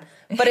of time.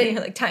 But it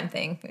like time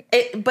thing.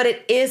 But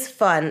it is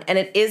fun, and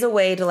it is a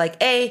way to like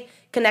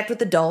connect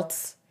with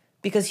adults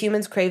because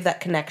humans crave that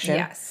connection.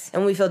 Yes.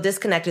 And when we feel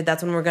disconnected,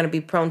 that's when we're going to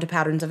be prone to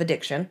patterns of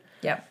addiction.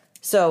 Yep.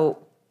 So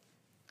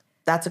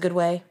that's a good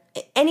way.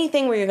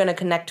 Anything where you're going to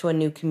connect to a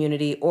new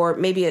community or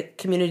maybe a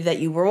community that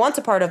you were once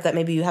a part of that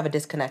maybe you have a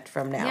disconnect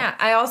from now. Yeah,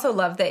 I also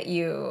love that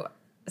you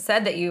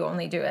said that you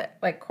only do it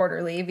like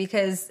quarterly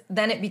because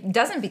then it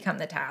doesn't become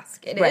the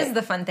task. It is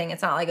the fun thing.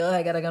 It's not like, oh,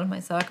 I got to go to my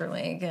soccer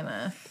league.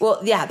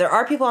 Well, yeah, there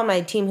are people on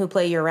my team who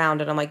play year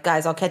round and I'm like,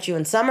 guys, I'll catch you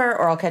in summer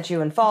or I'll catch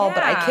you in fall,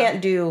 but I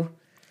can't do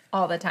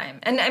all the time.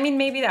 And I mean,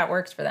 maybe that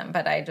works for them,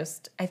 but I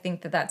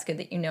think that that's good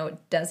that you know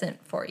it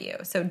doesn't for you.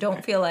 So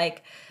don't feel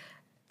like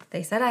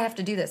they said I have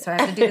to do this, so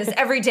I have to do this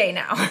every day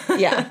now.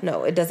 Yeah,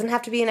 no, it doesn't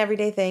have to be an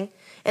everyday thing.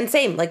 And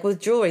same, like with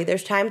jewelry,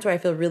 there's times where I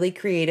feel really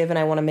creative and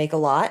I want to make a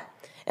lot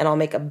and I'll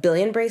make 1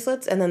 billion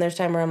bracelets. And then there's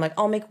time where I'm like,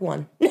 I'll make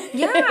 1.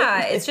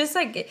 Yeah, it's just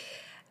like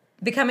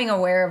becoming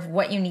aware of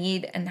what you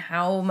need and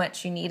how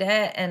much you need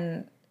it.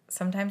 And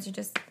sometimes you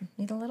just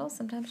need a little,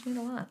 sometimes you need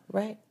a lot.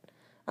 Right.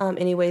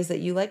 Any ways that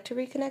you like to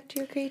reconnect to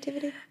your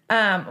creativity?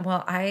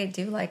 Well, I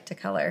do like to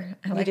color.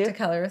 I like do? to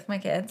color with my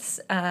kids.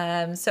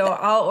 So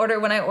I'll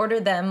when I order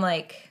them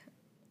like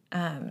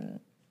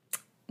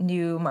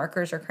new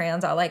markers or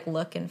crayons, I'll like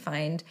look and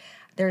find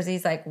there's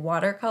these like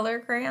watercolor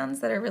crayons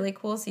that are really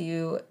cool. So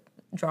you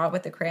draw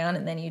with the crayon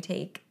and then you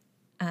take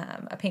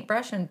a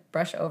paintbrush and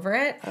brush over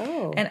it.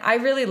 Oh. And I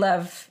really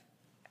love,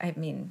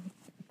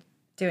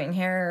 doing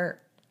hair.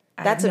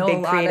 That's a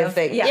big creative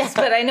thing. Yes,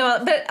 yeah.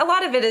 But a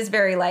lot of it is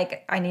very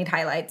like, I need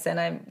highlights and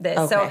I'm this.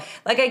 Okay. So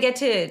like I get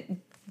to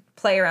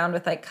play around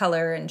with like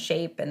color and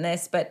shape and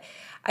this, but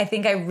I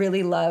think I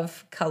really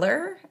love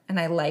color and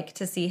I like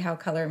to see how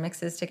color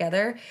mixes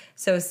together.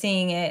 So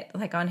seeing it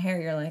like on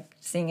hair, you're like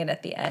seeing it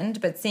at the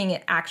end, but seeing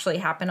it actually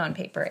happen on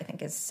paper, I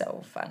think is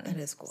so fun. That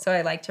is cool. So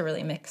I like to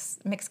really mix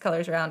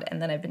colors around. And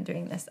then I've been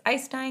doing this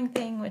ice dyeing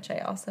thing, which I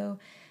also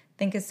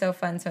think is so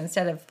fun. So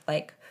instead of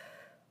like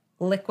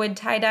liquid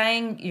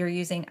tie-dyeing, you're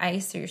using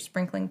ice or you're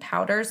sprinkling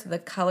powder so the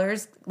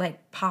colors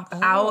like pop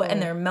out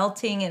and they're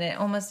melting and it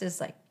almost is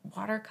like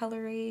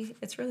watercolory.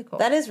 It's really cool.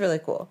 That is really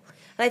cool.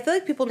 And I feel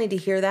like people need to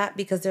hear that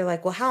because they're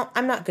like, well,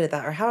 I'm not good at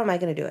that or how am I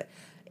going to do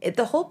it?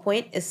 The whole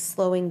point is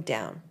slowing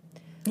down.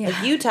 Yeah.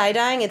 Like you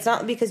tie-dyeing, it's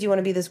not because you want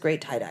to be this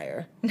great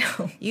tie-dyer.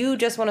 No. You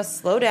just want to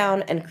slow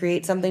down and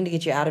create something to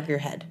get you out of your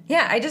head.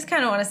 Yeah, I just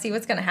kind of want to see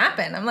what's going to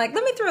happen. I'm like,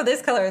 let me throw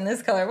this color in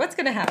this color. What's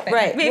going to happen?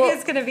 Right. Maybe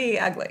it's going to be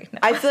ugly. No.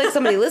 I feel like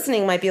somebody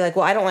listening might be like,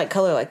 well, I don't like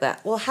color like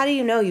that. Well, how do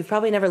you know? You've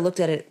probably never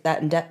looked at it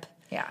that in depth.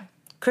 Yeah.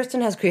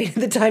 Kristen has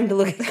created the time to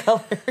look at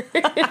color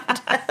in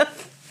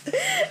depth.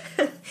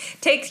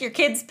 Takes your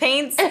kids'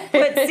 paints,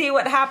 see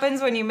what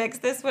happens when you mix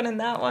this one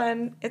and that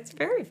one. It's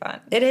very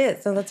fun. It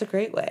is. So that's a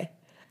great way.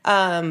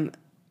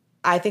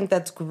 I think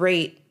that's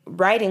great.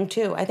 Writing,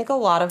 too. I think a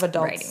lot of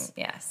adults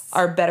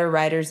are better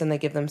writers than they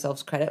give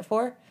themselves credit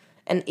for.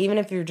 And even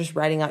if you're just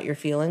writing out your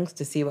feelings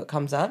to see what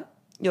comes up,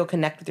 you'll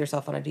connect with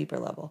yourself on a deeper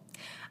level.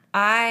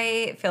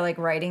 I feel like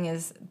writing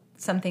is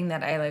something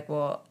that I like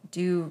will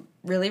do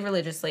really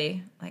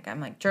religiously. Like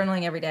I'm like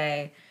journaling every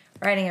day,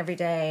 writing every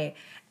day.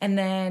 And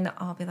then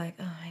I'll be like,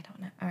 oh, I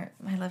don't know.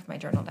 I left my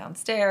journal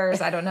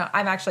downstairs. I don't know.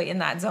 I'm actually in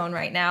that zone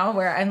right now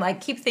where I'm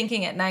like, keep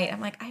thinking at night.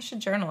 I'm like, I should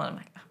journal. And I'm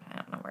like, oh, I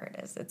don't know where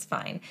it is. It's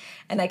fine.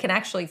 And I can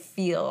actually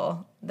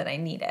feel that I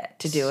need it.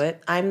 To do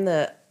it. I'm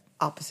the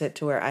opposite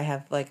to where I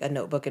have like a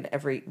notebook in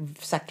every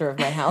sector of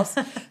my house.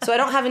 So I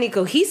don't have any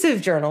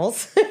cohesive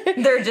journals.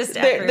 They're just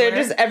everywhere. They're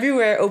just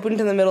everywhere, open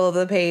to the middle of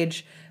the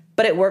page.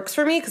 But it works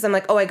for me because I'm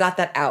like, oh, I got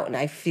that out and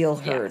I feel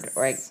heard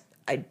or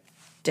I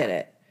did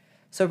it.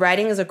 So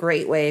writing is a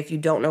great way if you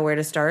don't know where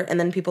to start. And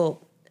then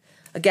people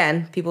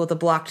with a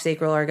blocked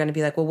sacral are going to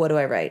be like, well, what do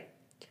I write?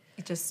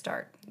 You just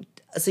start.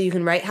 So you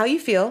can write how you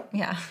feel.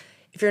 Yeah.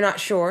 If you're not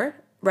sure,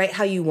 write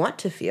how you want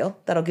to feel.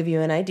 That'll give you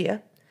an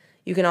idea.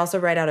 You can also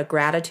write out a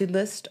gratitude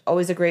list.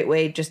 Always a great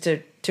way just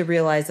to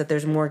realize that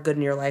there's more good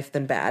in your life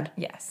than bad.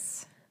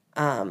 Yes.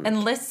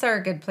 And lists are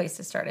a good place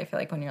to start. I feel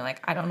like when you're like,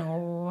 I don't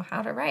know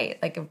how to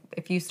write. Like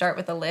if you start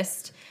with a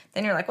list,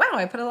 then you're like, wow,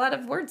 I put a lot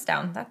of words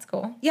down. That's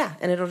cool. Yeah,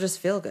 and it'll just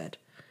feel good.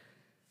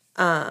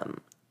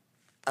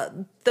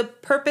 The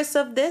purpose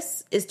of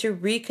this is to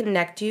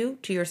reconnect you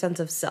to your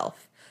sense of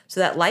self so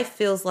that life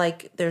feels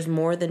like there's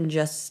more than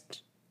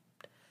just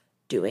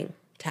doing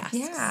tasks.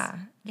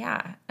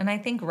 Yeah. And I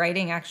think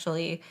writing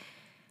actually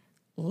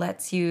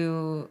lets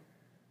you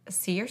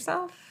see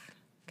yourself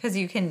because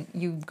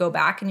you go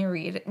back and you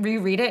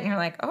reread it and you're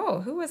like,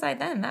 oh, who was I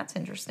then? That's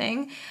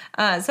interesting.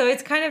 So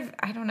it's kind of,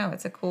 I don't know,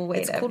 it's a cool way.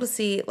 It's cool to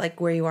see like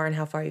where you are and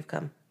how far you've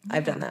come. Yeah.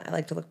 I've done that. I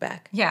like to look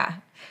back. Yeah.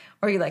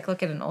 Or you like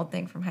look at an old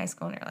thing from high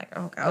school and you're like,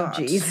 oh God,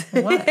 geez,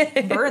 what?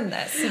 Burn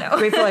this.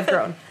 Grateful I've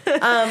grown.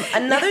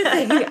 Another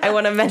thing I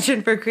want to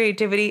mention for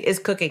creativity is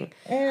cooking.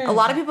 A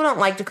lot of people don't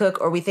like to cook,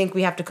 or we think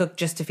we have to cook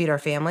just to feed our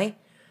family.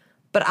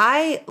 But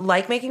I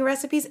like making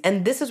recipes,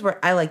 and this is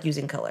where I like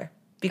using color,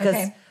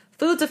 because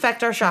foods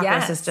affect our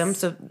chakra system.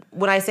 So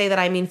when I say that,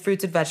 I mean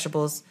fruits and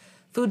vegetables,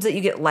 foods that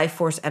you get life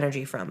force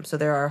energy from. So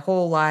there are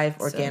whole live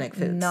organic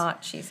foods.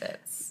 Not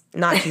Cheez-Its.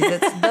 Not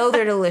Cheez-Its, though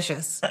they're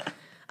delicious.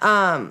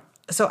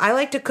 So I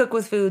like to cook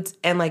with foods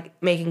and like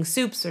making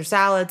soups or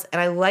salads,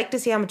 and I like to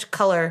see how much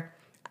color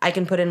I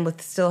can put in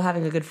with still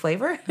having a good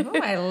flavor. Oh,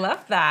 I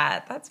love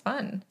that. That's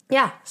fun.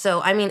 Yeah.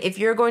 So, I mean, if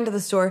you're going to the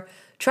store,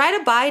 try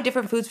to buy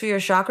different foods for your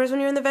chakras when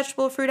you're in the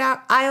vegetable fruit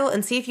aisle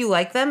and see if you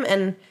like them.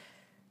 And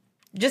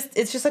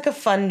it's just like a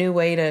fun new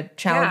way to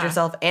challenge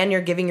yourself, and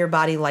you're giving your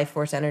body life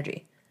force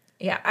energy.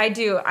 Yeah, I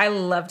do. I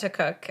love to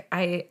cook.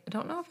 I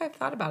don't know if I've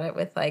thought about it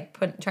with like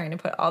trying to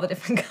put all the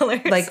different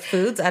colors. Like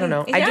foods? I don't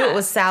know. I do it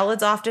with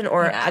salads often,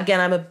 or again,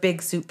 I'm a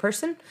big soup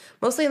person,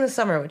 mostly in the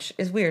summer, which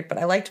is weird, but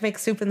I like to make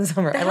soup in the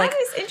summer. That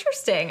is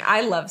interesting.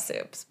 I love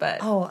soups, but...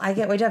 Oh, I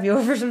can't wait to have you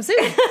over for some soup.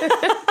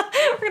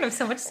 We're going to have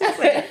so much soup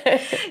later.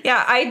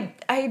 Yeah,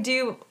 I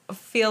do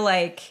feel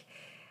like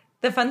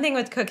the fun thing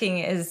with cooking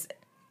is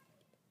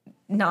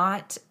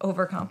not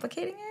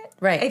overcomplicating it.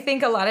 Right. I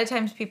think a lot of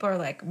times people are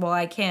like, well,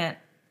 I can't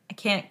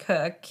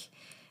cook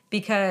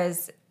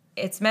because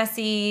it's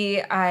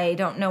messy. I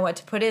don't know what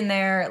to put in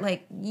there.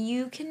 Like,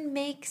 you can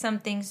make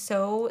something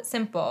so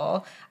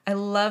simple. I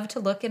love to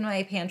look in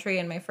my pantry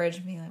and my fridge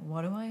and be like,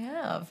 what do I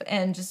have?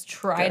 And just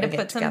try to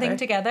put something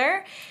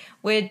together,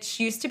 which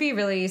used to be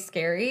really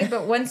scary.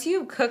 But once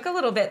you cook a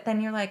little bit, then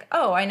you're like,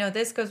 oh, I know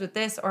this goes with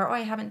this, or oh,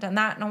 I haven't done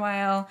that in a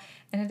while.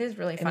 And it is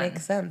really fun. It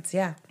makes sense,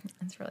 yeah.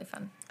 It's really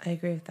fun. I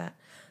agree with that.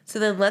 So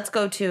then let's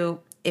go to,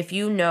 if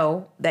you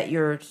know that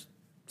your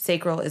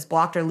sacral is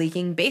blocked or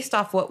leaking based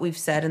off what we've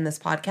said in this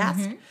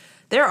podcast,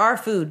 there are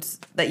foods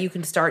that you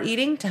can start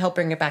eating to help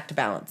bring it back to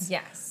balance.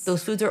 Yes.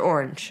 Those foods are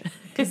orange.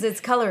 Because its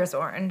color is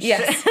orange.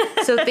 Yes.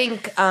 So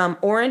think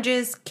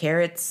oranges,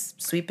 carrots,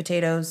 sweet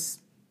potatoes.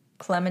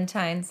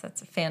 Clementines,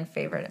 that's a fan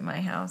favorite at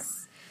my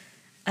house.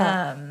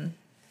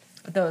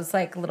 Those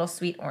like little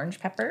sweet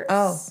orange peppers.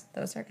 Oh.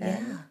 Those are good.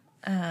 Yeah.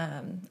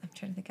 I'm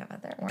trying to think of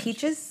other orange.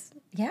 Peaches?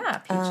 Yeah,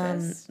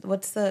 peaches.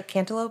 What's the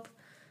cantaloupe?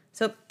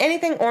 So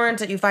anything orange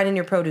that you find in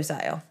your produce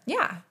aisle.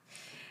 Yeah.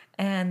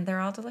 And they're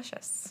all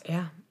delicious.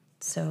 Yeah.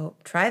 So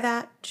try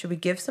that. Should we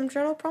give some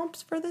journal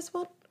prompts for this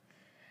one?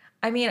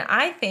 I mean,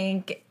 I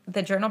think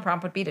the journal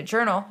prompt would be to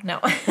journal. No.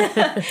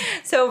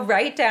 So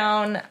write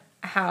down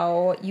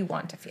how you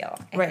want to feel.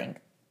 I think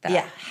that.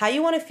 Yeah. How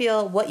you want to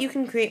feel, what you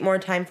can create more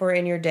time for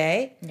in your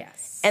day.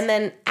 Yes. And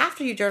then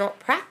after you journal,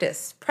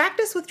 practice.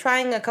 Practice with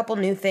trying a couple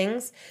new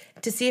things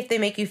to see if they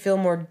make you feel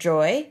more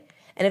joy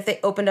and if they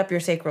opened up your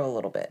sacral a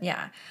little bit.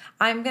 Yeah.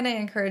 I'm going to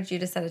encourage you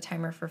to set a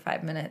timer for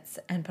 5 minutes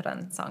and put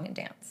on song and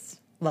dance.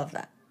 Love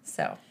that.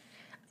 So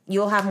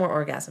you'll have more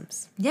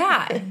orgasms.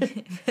 Yeah.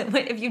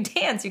 If you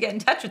dance, you get in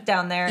touch with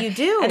down there. You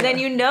do. And then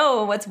you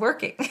know what's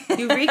working.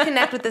 You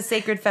reconnect with the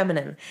sacred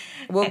feminine.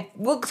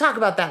 We'll talk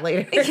about that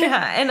later.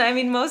 Yeah. And I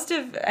mean,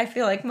 I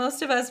feel like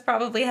most of us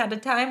probably had a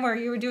time where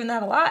you were doing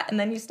that a lot and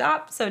then you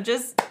stopped. So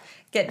just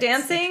get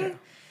dancing. So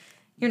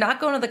you're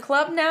not going to the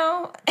club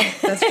now.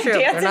 That's true.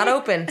 They're not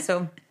open.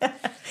 So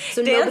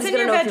dance in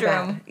your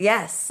bedroom.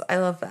 Yes. I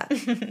love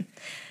that.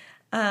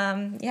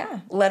 Yeah.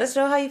 Let us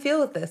know how you feel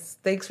with this.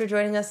 Thanks for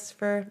joining us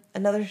for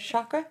another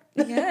chakra.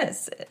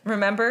 Yes.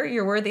 Remember,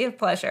 you're worthy of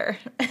pleasure.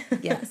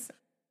 Yes.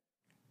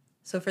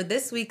 So for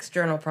this week's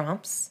journal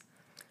prompts,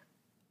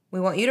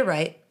 we want you to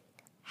write,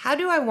 how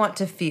do I want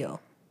to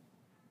feel?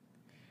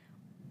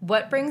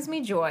 What brings me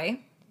joy?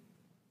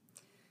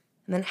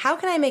 And then how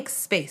can I make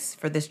space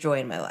for this joy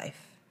in my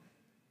life?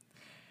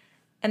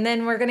 And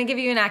then we're going to give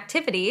you an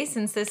activity,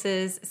 since this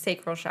is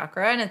sacral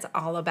chakra and it's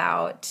all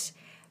about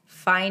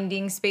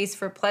finding space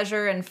for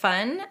pleasure and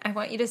fun. I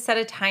want you to set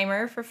a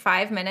timer for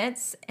 5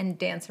 minutes and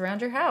dance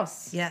around your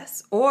house.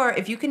 Yes. Or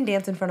if you can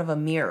dance in front of a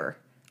mirror.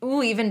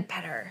 Ooh, even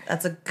better.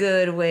 That's a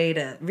good way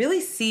to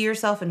really see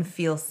yourself and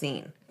feel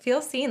seen.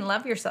 Feel seen.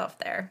 Love yourself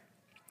there.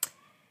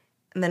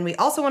 And then we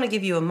also want to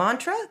give you a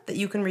mantra that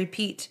you can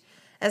repeat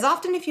as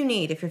often if you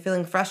need. If you're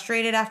feeling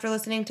frustrated after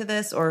listening to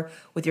this, or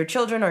with your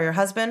children or your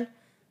husband,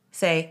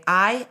 say,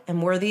 I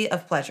am worthy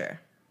of pleasure.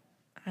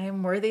 I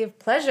am worthy of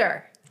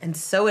pleasure. And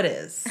so it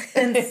is.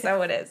 And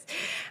so it is.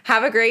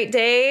 Have a great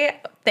day.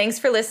 Thanks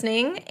for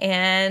listening,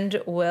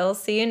 and we'll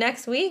see you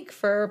next week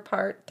for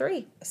part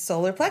 3.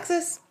 Solar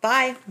plexus.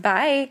 Bye.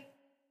 Bye.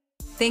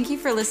 Thank you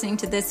for listening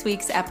to this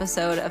week's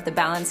episode of the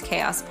Balance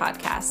Chaos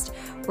podcast.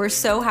 We're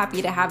so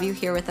happy to have you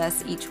here with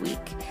us each week.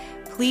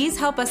 Please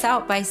help us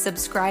out by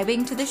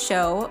subscribing to the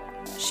show,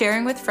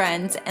 sharing with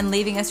friends, and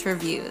leaving us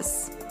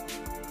reviews.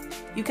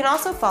 You can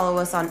also follow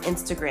us on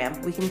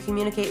Instagram. We can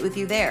communicate with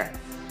you there.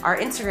 Our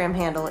Instagram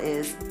handle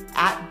is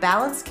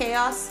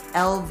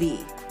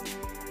 @BalanceChaosLV.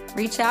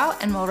 Reach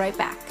out and we'll write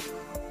back.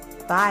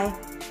 Bye.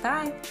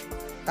 Bye.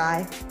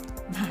 Bye.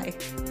 Bye.